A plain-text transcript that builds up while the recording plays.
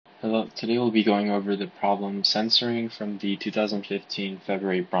Hello, today we'll be going over the problem censoring from the 2015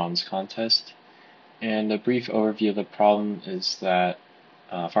 February Bronze Contest. And a brief overview of the problem is that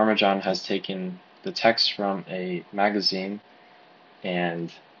Farmer John has taken the text from a magazine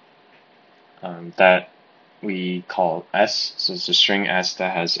and that we call S, so it's a string S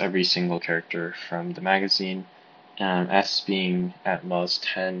that has every single character from the magazine, S being at most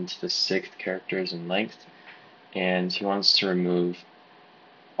 10 to the 6th characters in length, and he wants to remove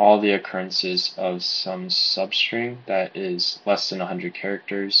all the occurrences of some substring that is less than 100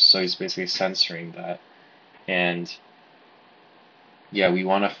 characters, so he's basically censoring that. And yeah, we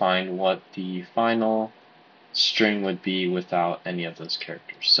want to find what the final string would be without any of those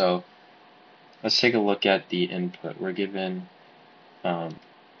characters. So let's take a look at the input. We're given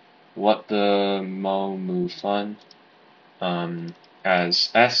what the mo move fun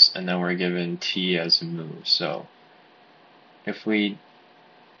as S, and then we're given T as move. So if we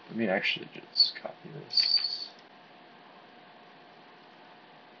let me actually just copy this.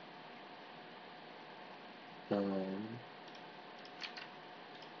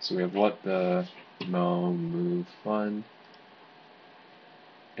 So we have what the mo move fun,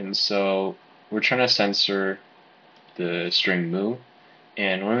 and so we're trying to censor the string moo.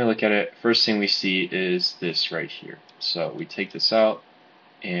 And when we look at it, first thing we see is this right here. So we take this out,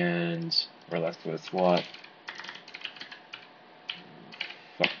 and we're left with what.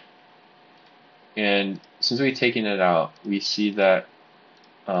 And since we've taken it out, we see that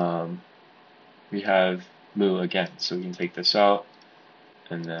we have moo again. So we can take this out,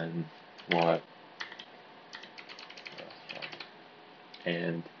 and then what,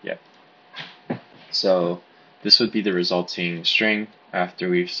 and yeah. So this would be the resulting string after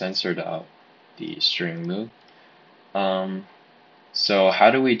we've censored out the string moo. So how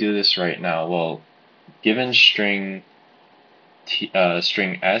do we do this right now? Well, given string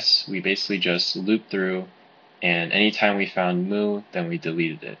S, we basically just loop through, and anytime we found moo, then we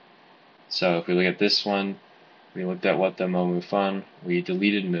deleted it. So if we look at this one, we looked at what the mo moo fun, we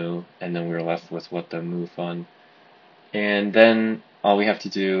deleted moo, and then we were left with what the moo fun. And then all we have to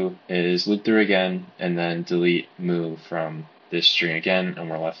do is loop through again, and then delete moo from this string again, and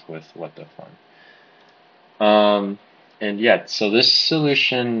we're left with what the fun. And yeah, so this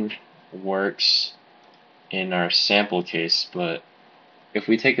solution works in our sample case, but if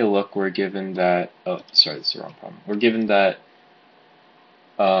we take a look, we're given that, oh, sorry, this is the wrong problem. We're given that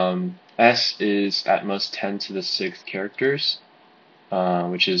S is at most 10 to the 6th characters,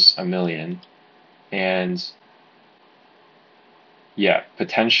 which is 1,000,000. And yeah,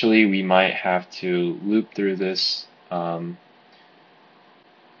 potentially we might have to loop through this.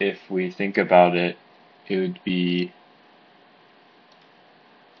 If we think about it, it would be,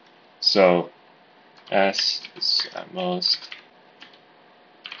 so S is at most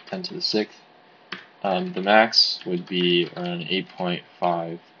 10 to the 6th. The max would be around 8.5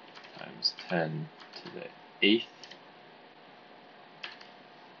 times 10 to the 8th.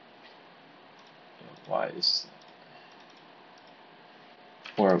 Why is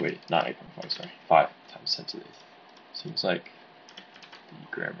that? Or wait, not 8.5, sorry, 5 times 10 to the 8th. Seems like the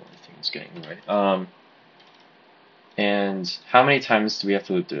Grammarly thing is getting in the way. And how many times do we have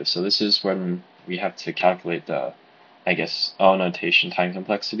to loop through? So this is when we have to calculate the, I guess, notation time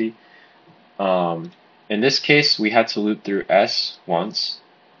complexity. In this case, we had to loop through S once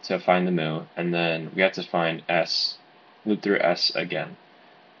to find the moo, and then we have to find S, loop through S again.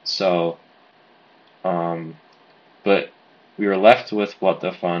 So, but we were left with what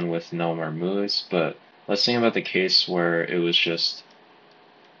the fun with no more moves, but let's think about the case where it was just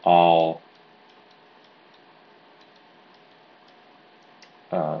all,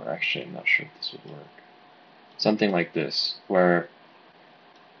 actually I'm not sure if this would work. Something like this, where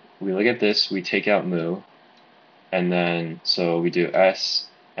we look at this, we take out moo, and then, so we do S,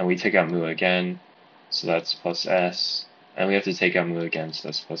 and we take out moo again, so that's plus S, and we have to take out moo again, so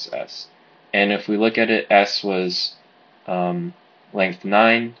that's plus S. And if we look at it, S was length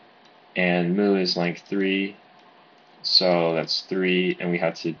 9, and moo is length 3, so that's 3, and we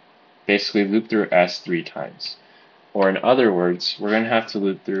have to basically loop through S 3 times. Or in other words, we're going to have to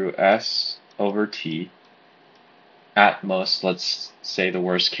loop through S over T, at most, let's say the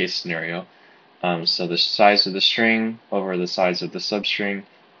worst case scenario. So the size of the string over the size of the substring,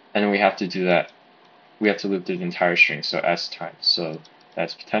 and then we have to do that, we have to loop through the entire string, so S times. So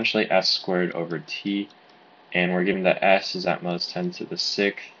that's potentially S squared over T, and we're given that S is at most 10 to the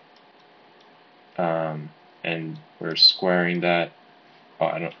 6th, and we're squaring that,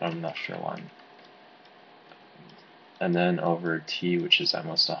 I'm not sure why. And then over T, which is at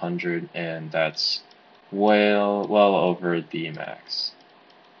most 100, and that's well over the max.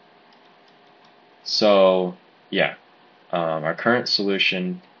 So yeah, our current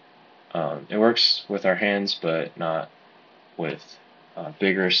solution, it works with our hands, but not with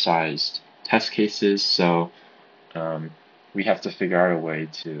bigger sized test cases. So we have to figure out a way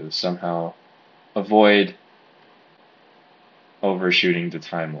to somehow avoid overshooting the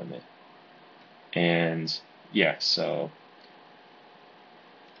time limit. And yeah, so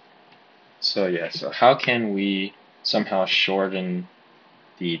how can we somehow shorten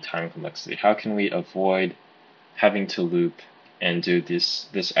the time complexity? How can we avoid having to loop and do this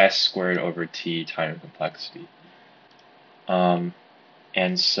s squared over t time complexity? And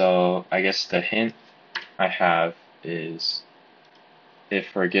so I guess the hint I have is, if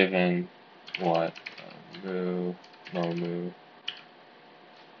we're given what mu, mo mu,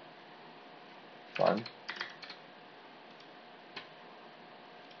 fun.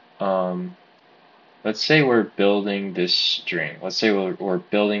 Let's say we're building this string. Let's say we're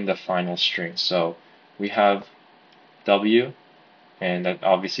building the final string. So we have w, and that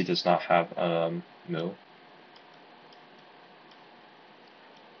obviously does not have mu.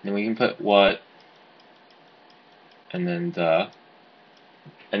 Then we can put what, and then the,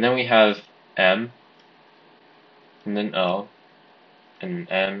 and then we have m, and then o, and then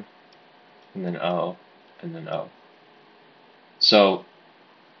m, and then o, and then o. So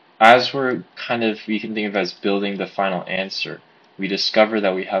as we're we can think of as building the final answer, we discover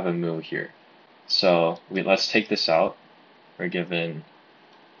that we have a mu here. So let's take this out. We're given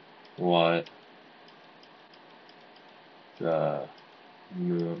what, the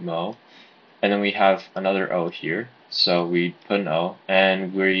mo, and then we have another o here. So we put an o,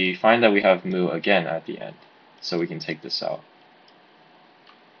 and we find that we have mu again at the end. So we can take this out.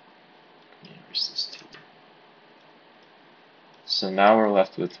 Where's this t? So now we're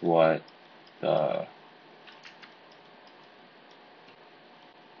left with what, the,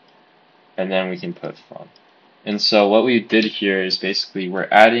 and then we can put fun. And so what we did here is basically we're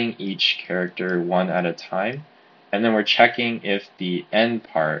adding each character one at a time, and then we're checking if the end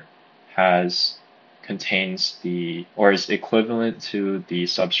part contains the, or is equivalent to the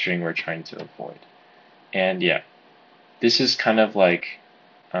substring we're trying to avoid. And yeah, this is kind of like,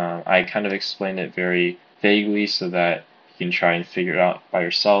 I kind of explained it very vaguely so that you can try and figure it out by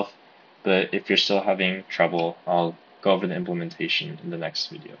yourself. But if you're still having trouble, I'll go over the implementation in the next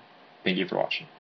video. Thank you for watching.